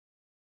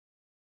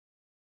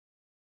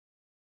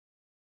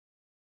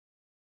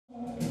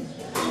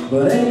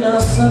But ain't no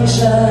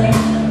sunshine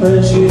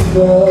when she's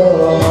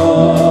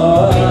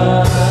gone.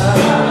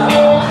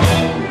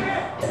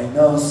 Ain't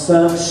no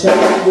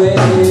sunshine when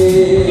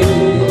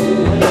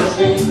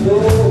she's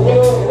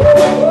gone.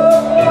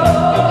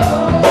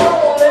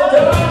 And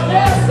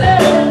darkness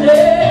every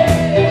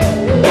day.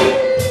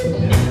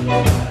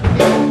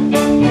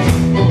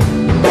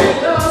 Ain't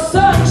no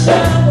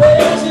sunshine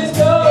when she's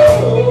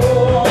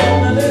gone.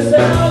 And this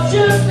house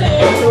just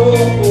ain't no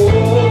good.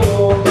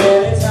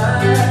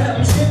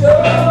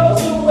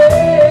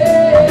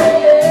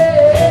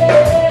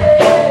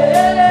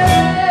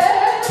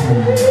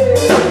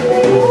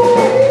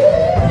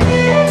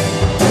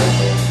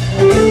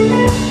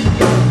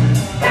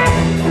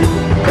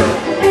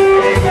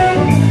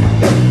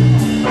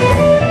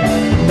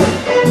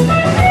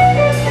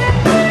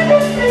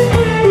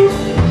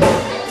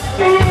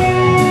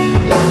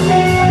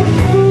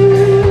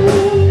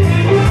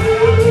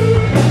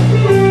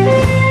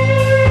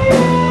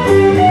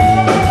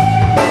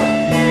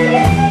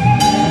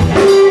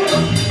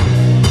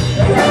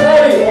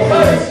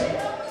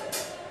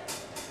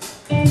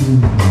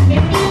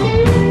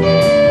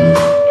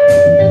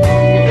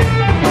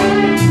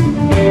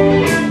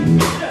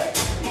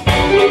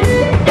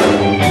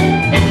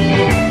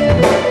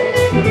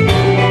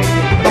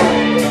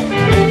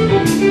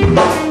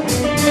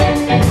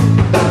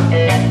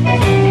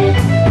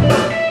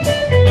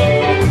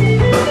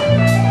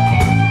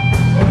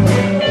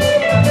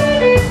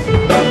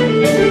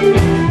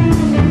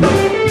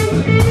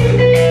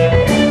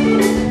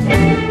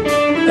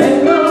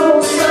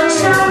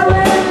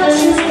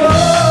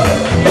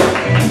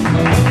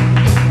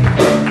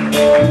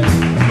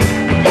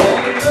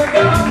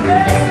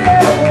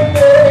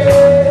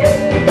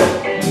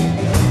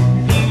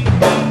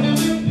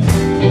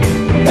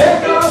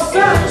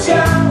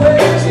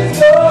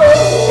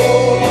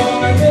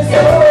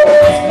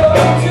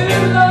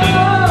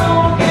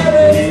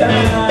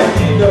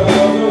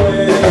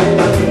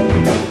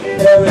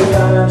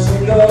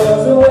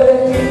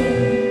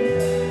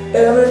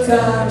 Every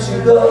time she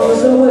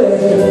goes away,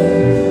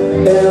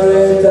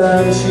 every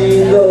time she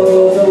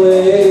goes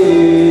away,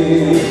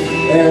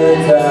 every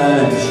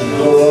time she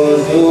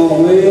goes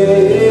away.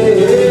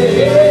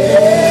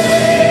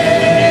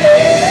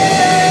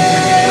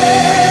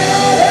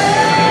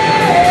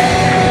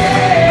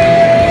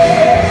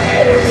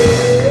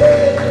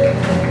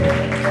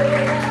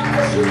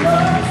 She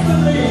loves to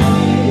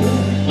leave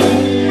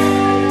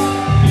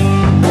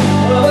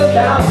with a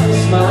thousand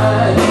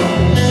smiles.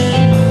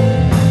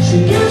 She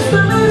gives to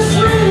me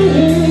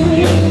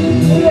sweet,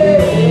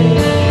 yeah.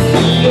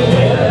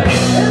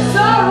 It's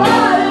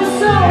alright,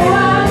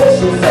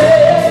 she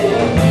said.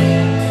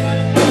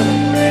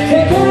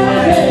 Take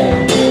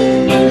anything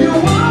you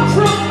want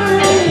from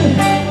me,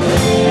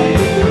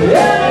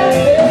 yeah.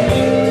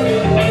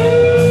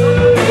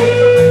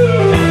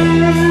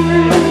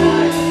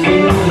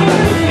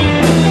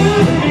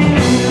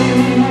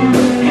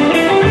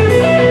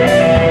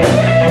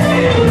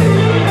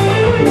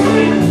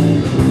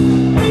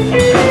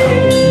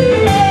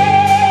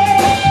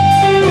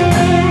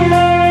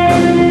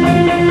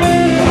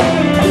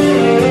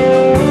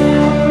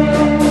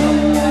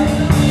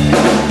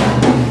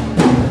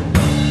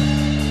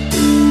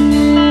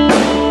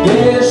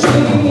 Yeah, she's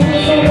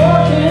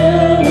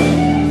walking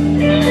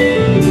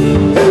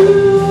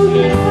through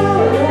the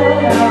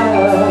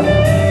crowd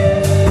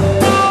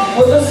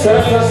with a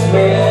circus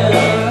man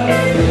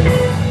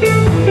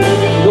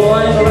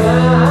going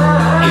around.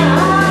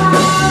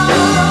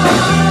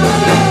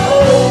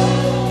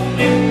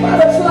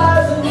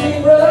 Butterflies and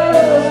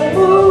zebras and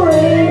bull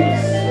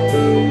rings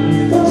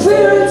and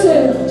fairy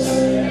tales.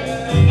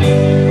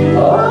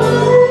 All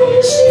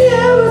she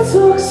ever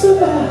talks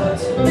about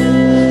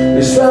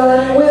is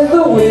flying with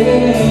the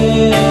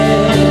wind.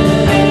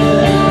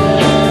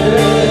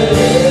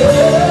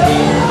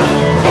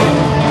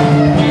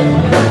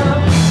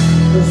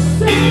 The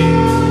sad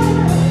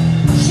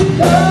she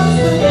comes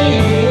to me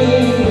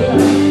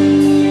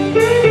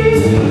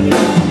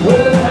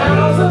with a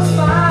thousand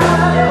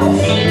smiles.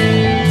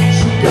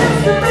 She gets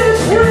to be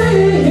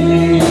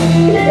free.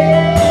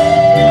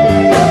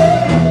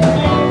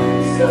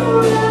 So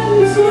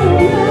right,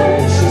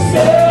 she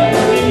said.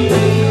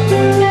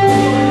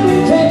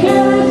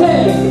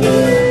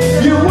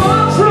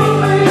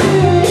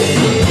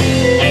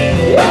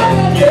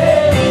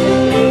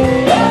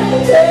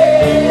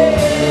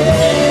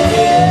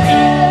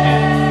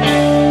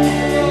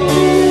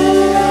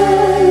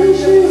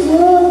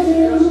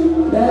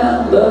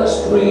 The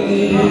street.